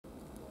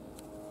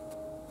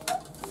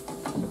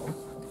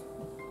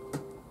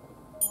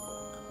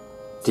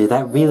Did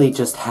that really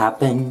just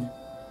happen?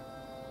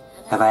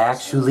 Have I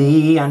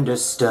actually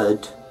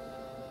understood?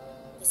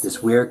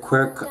 This weird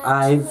quirk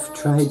I've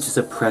tried to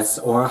suppress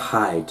or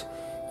hide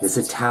is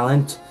a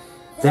talent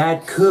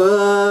that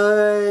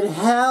could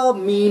help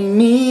me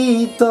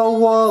meet the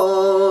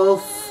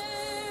wolf.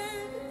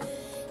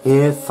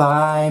 If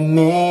I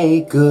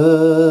make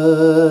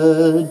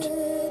good,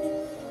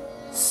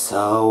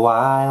 so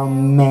I'll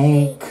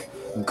make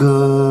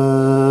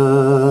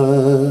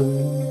good.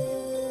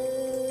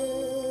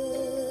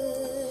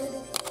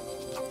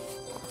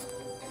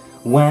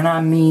 When I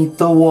meet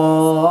the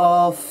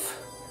wolf,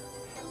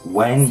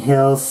 when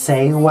he'll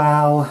say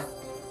wow,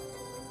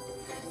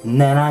 and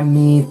then I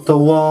meet the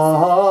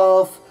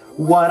wolf,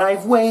 what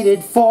I've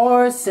waited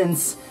for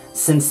since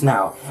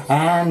now.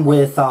 And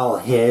with all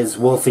his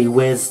wolfy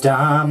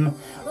wisdom,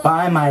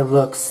 by my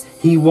looks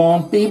he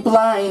won't be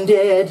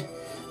blinded.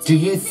 Do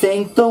you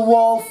think the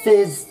wolf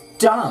is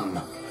dumb?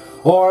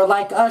 Or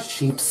like a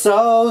sheep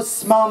so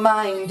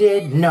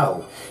small-minded?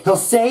 No, he'll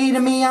say to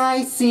me,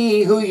 I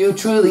see who you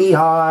truly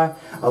are,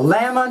 a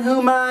lamb on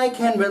whom I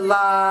can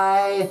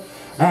rely.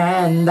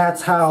 And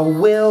that's how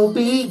we'll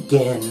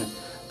begin,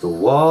 the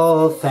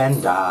wolf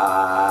and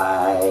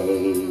I.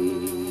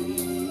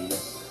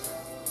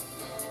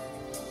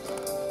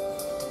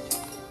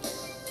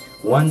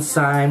 Once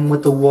I'm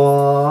with the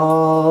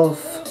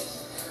wolf,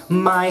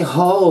 my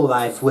whole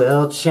life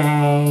will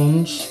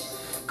change.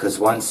 'Cause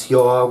once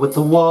you're with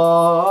the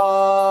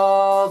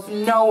wolf,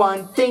 no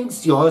one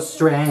thinks you're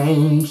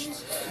strange.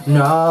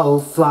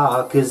 No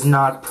flock is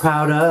not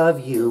proud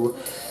of you.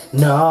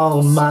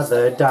 No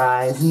mother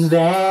dies in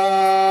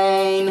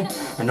vain.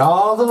 And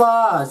all the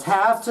laws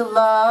have to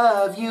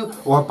love you,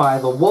 or by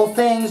the wolf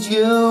fangs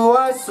you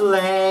are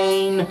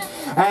slain.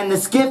 And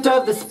this gift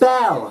of the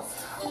spell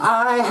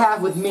I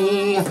have with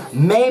me,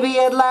 maybe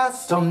at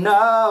last I'll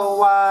know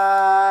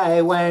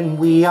why. When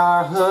we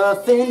are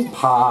hoof and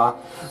paw,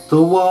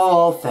 the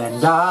wolf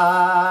and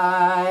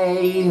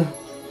I.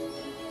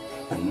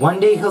 And one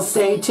day he'll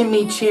say to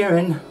me,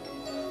 Chirin,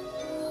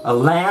 a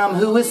lamb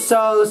who is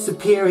so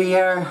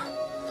superior,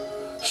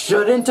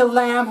 shouldn't a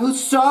lamb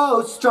who's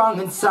so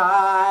strong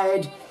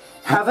inside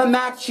have a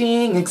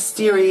matching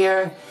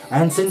exterior?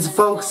 And since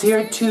folks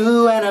here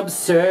to an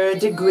absurd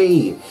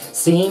degree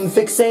seem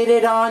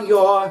fixated on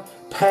your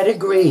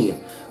pedigree,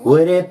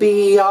 would it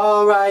be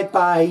alright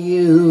by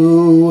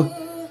you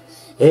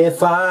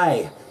if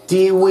I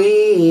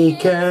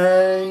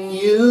de-weaken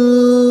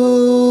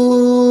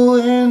you?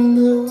 And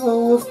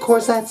oh, of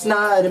course that's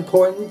not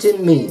important to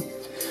me.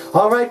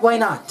 Alright, why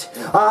not?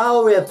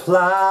 I'll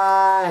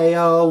reply,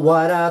 oh,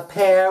 what a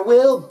pair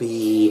we'll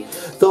be,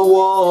 the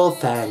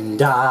wolf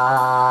and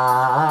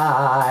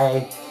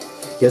I.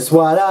 Yes,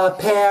 what a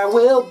pair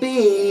we'll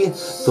be,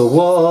 the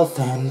wolf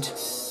and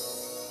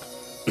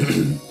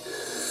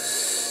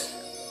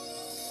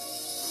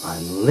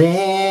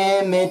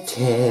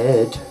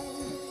unlimited.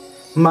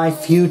 My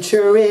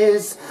future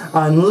is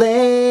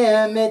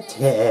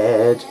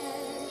unlimited.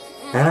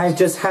 And I've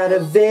just had a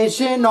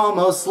vision,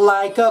 almost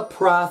like a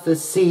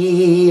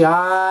prophecy.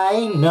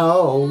 I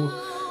know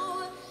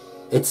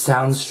it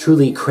sounds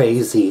truly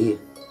crazy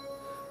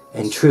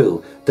and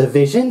true. The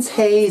vision's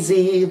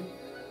hazy,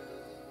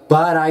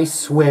 but I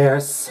swear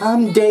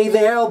someday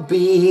there'll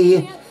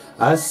be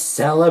a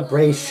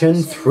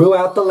celebration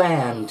throughout the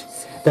land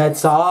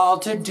that's all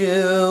to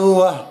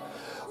do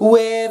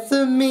with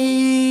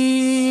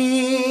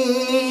me.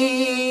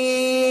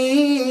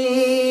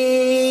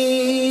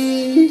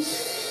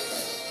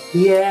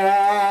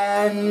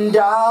 Yeah, and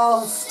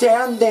I'll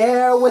stand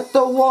there with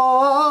the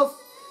wolf,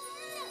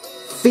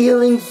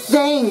 feeling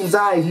things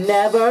I've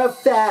never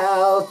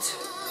felt.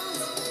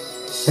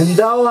 And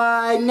though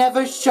I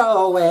never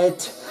show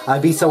it,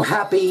 I'd be so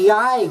happy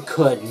I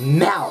could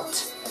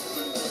melt.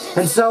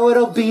 And so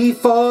it'll be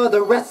for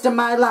the rest of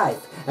my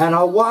life, and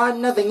I'll want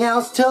nothing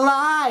else till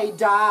I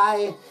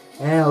die.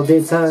 Held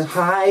it's a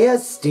high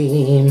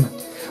esteem.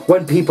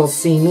 When people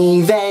see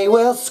me, they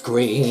will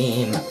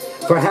scream.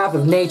 For half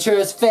of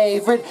nature's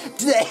favorite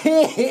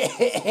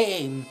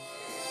game,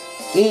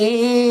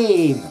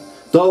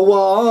 the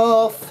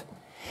wolf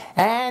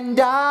and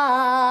I.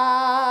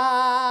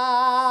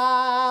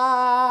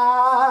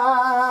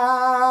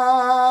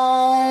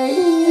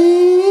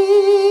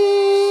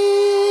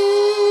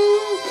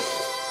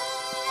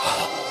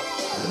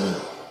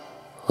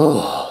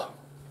 Oh.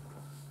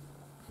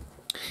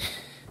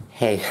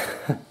 Hey,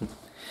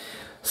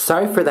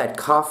 sorry for that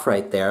cough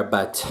right there,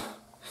 but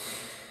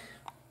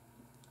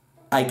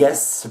I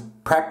guess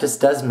practice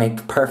does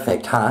make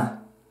perfect, huh?